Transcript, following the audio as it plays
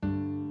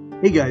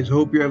Hey guys, I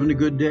hope you're having a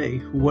good day.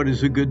 What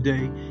is a good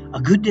day? A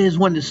good day is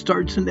one that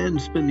starts and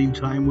ends spending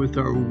time with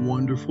our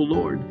wonderful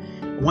Lord.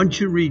 I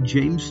want you to read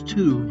James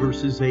 2,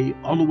 verses 8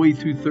 all the way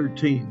through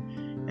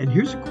 13. And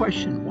here's a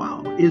question.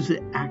 Wow, is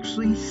it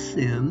actually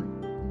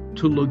sin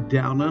to look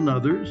down on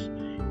others?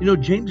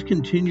 James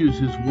continues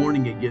his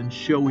warning against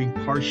showing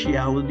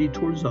partiality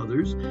towards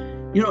others.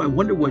 I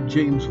wonder what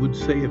James would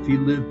say if he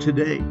lived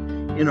today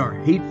in our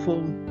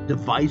hateful,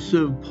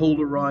 divisive,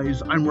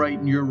 polarized, I'm right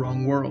and you're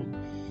wrong world.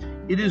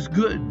 It is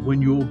good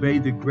when you obey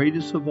the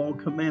greatest of all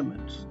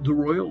commandments, the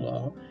royal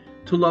law,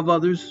 to love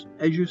others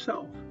as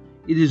yourself.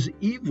 It is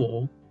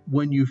evil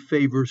when you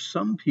favor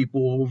some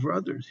people over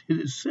others. It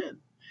is sin.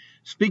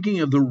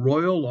 Speaking of the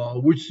royal law,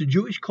 which the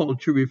Jewish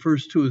culture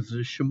refers to as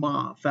the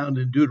Shema, found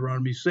in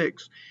Deuteronomy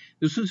 6,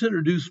 this was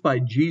introduced by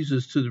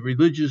Jesus to the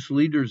religious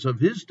leaders of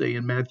his day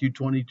in Matthew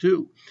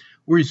 22,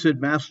 where he said,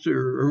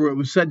 it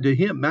was said to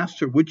him,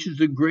 Master, which is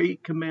the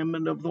great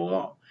commandment of the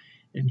law?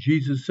 And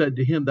Jesus said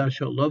to him, Thou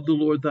shalt love the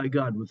Lord thy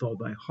God with all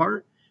thy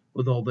heart,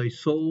 with all thy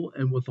soul,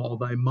 and with all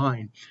thy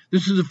mind.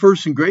 This is the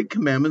first and great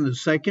commandment. The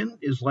second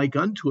is like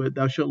unto it,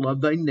 Thou shalt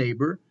love thy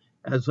neighbor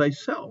as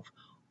thyself.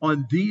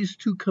 On these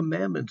two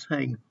commandments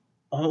hang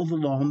all the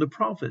law and the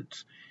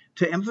prophets.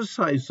 To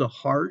emphasize the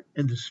heart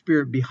and the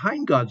spirit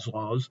behind God's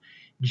laws,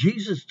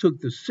 Jesus took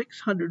the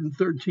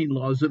 613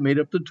 laws that made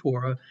up the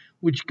Torah,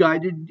 which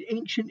guided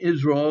ancient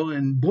Israel,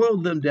 and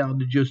boiled them down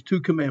to just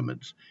two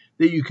commandments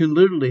that you can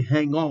literally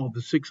hang all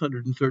the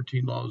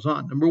 613 laws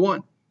on. Number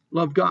one,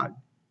 love God.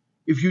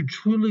 If you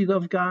truly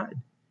love God,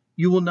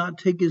 you will not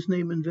take his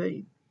name in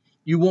vain.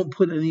 You won't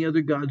put any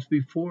other gods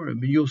before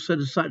him, and you'll set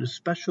aside a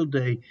special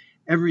day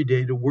every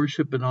day to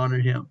worship and honor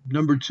him.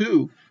 Number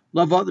two,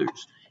 love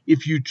others.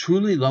 If you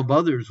truly love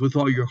others with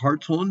all your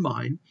heart, soul, and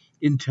mind,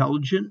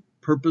 intelligent,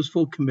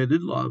 purposeful,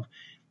 committed love,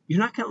 you're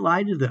not going to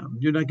lie to them.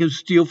 You're not going to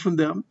steal from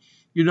them.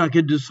 You're not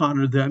going to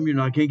dishonor them. You're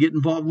not going to get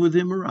involved with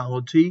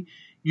immorality.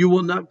 You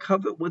will not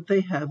covet what they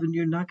have, and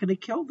you're not going to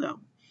kill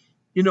them.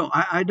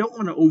 I don't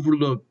want to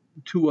overlook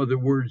two other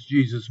words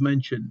Jesus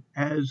mentioned,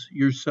 as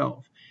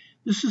yourself.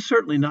 This is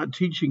certainly not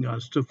teaching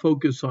us to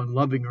focus on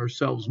loving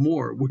ourselves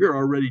more. We're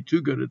already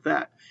too good at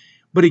that.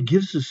 But it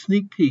gives a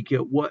sneak peek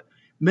at what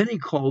many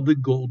call the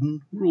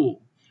golden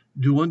rule.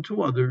 Do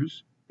unto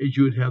others as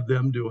you would have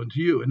them do unto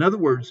you. In other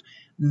words,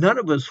 none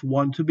of us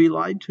want to be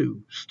lied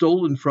to,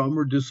 stolen from,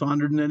 or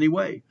dishonored in any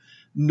way.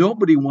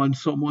 Nobody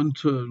wants someone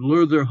to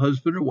lure their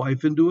husband or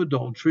wife into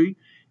adultery,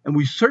 and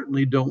we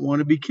certainly don't want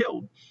to be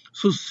killed.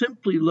 So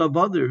simply love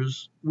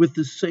others with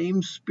the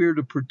same spirit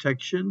of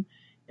protection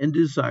and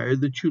desire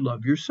that you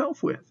love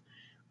yourself with.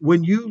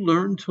 When you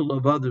learn to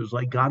love others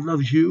like God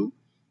loves you,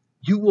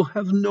 you will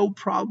have no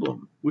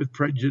problem with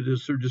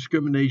prejudice or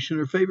discrimination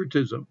or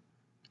favoritism.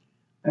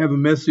 I have a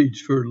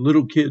message for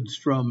little kids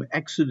from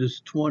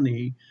Exodus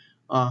 20,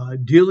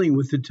 dealing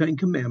with the Ten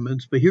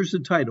Commandments, but here's the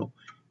title,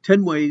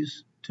 10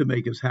 Ways to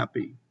Make Us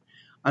Happy.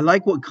 I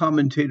like what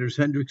commentators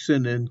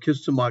Hendrickson and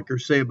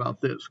Kistemacher say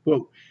about this.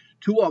 Quote,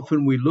 too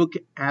often we look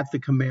at the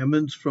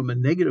commandments from a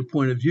negative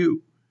point of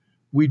view.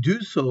 We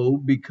do so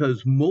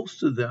because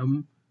most of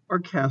them are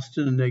cast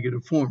in a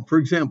negative form. For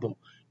example,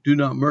 do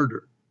not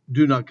murder,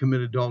 do not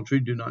commit adultery,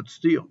 do not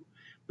steal.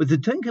 But the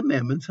Ten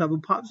Commandments have a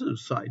positive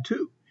side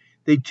too.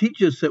 They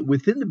teach us that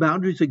within the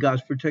boundaries of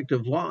God's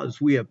protective laws,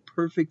 we have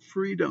perfect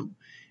freedom.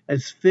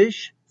 As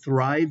fish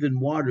thrive in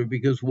water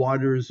because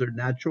water is their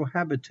natural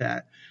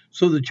habitat,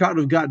 so the child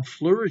of God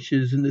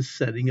flourishes in the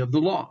setting of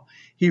the law.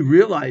 He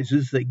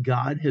realizes that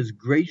God has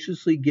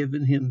graciously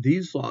given him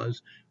these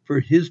laws for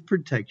his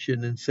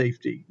protection and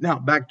safety. Now,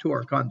 back to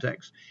our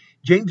context.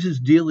 James is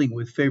dealing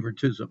with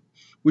favoritism,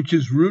 which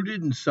is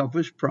rooted in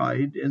selfish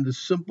pride and the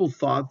simple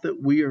thought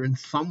that we are in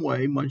some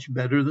way much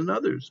better than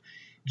others.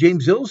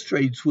 James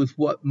illustrates with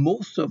what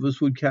most of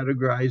us would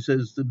categorize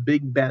as the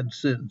big bad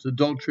sins,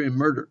 adultery and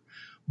murder,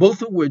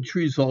 both of which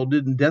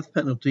resulted in death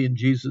penalty in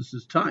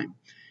Jesus' time.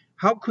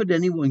 How could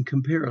anyone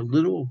compare a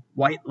little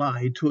white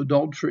lie to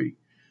adultery?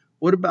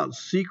 What about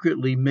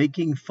secretly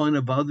making fun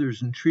of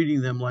others and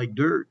treating them like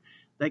dirt?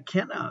 That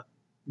cannot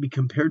be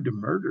compared to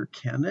murder,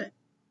 can it?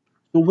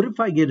 But what if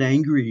I get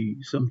angry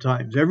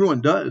sometimes?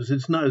 Everyone does.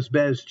 It's not as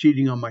bad as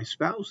cheating on my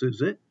spouse,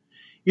 is it?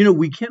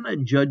 We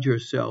cannot judge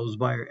ourselves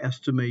by our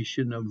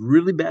estimation of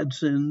really bad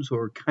sins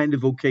or kind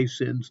of okay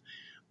sins,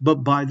 but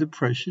by the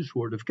precious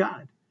word of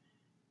God.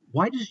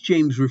 Why does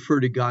James refer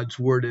to God's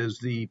word as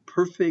the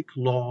perfect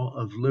law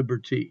of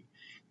liberty?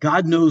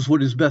 God knows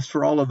what is best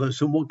for all of us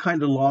and what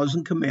kind of laws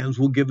and commands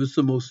will give us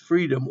the most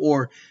freedom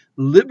or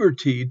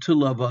liberty to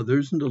love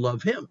others and to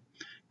love him.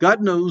 God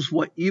knows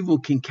what evil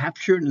can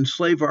capture and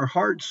enslave our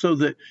hearts so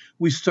that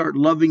we start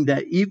loving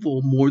that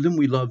evil more than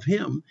we love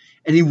him.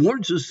 And he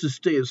warns us to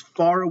stay as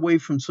far away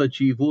from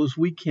such evil as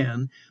we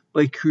can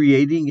by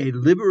creating a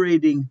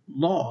liberating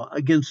law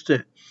against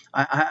it.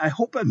 I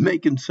hope I'm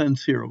making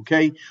sense here,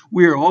 okay?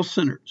 We are all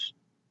sinners.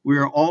 We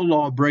are all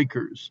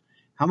lawbreakers.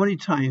 How many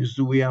times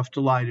do we have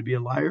to lie to be a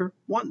liar?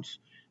 Once.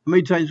 How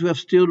many times do we have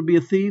to steal to be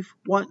a thief?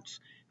 Once.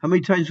 How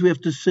many times do we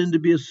have to sin to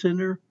be a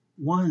sinner?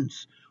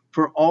 Once.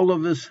 For all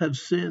of us have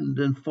sinned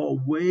and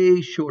fall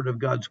way short of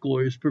God's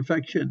glorious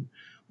perfection.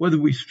 Whether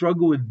we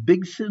struggle with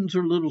big sins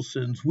or little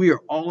sins, we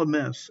are all a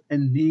mess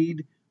and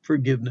need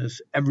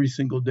forgiveness every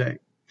single day.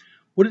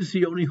 What is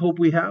the only hope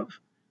we have?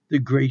 The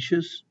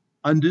gracious,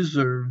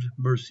 undeserved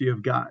mercy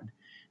of God.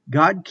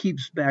 God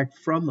keeps back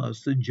from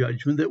us the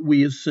judgment that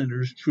we as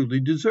sinners truly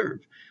deserve.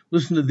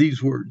 Listen to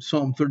these words,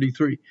 Psalm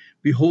 33.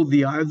 Behold,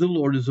 the eye of the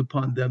Lord is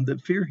upon them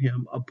that fear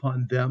him,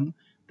 upon them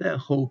that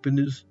hope in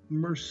his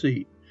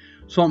mercy.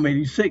 Psalm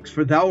 86,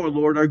 for thou, O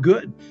Lord, art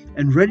good,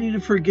 and ready to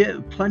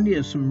forgive,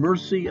 plenteous in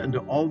mercy unto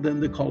all them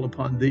that call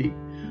upon thee.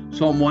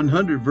 Psalm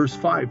 100, verse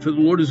 5, for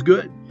the Lord is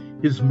good,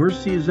 his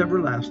mercy is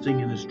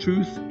everlasting, and his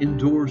truth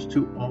endures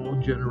to all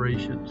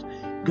generations.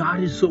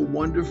 God is so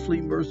wonderfully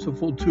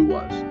merciful to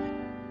us.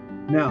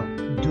 Now,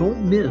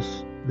 don't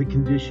miss the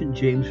condition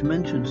James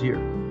mentions here.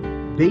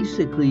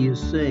 Basically, he is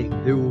saying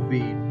there will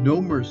be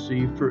no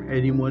mercy for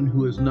anyone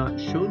who has not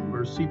shown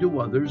mercy to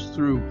others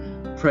through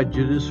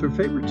prejudice or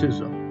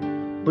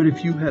favoritism. But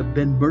if you have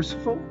been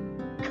merciful,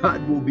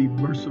 God will be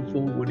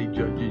merciful when he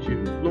judges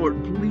you.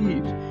 Lord,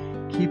 please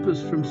keep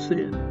us from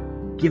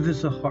sin. Give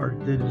us a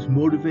heart that is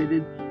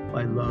motivated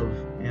by love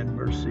and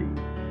mercy.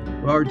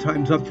 Well, our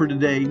time's up for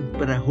today,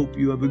 but I hope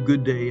you have a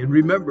good day. And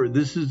remember,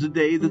 this is the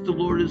day that the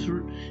Lord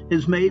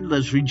has made.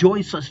 Let's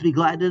rejoice. Let's be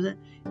glad in it.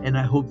 And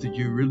I hope that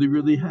you really,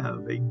 really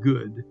have a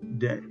good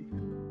day.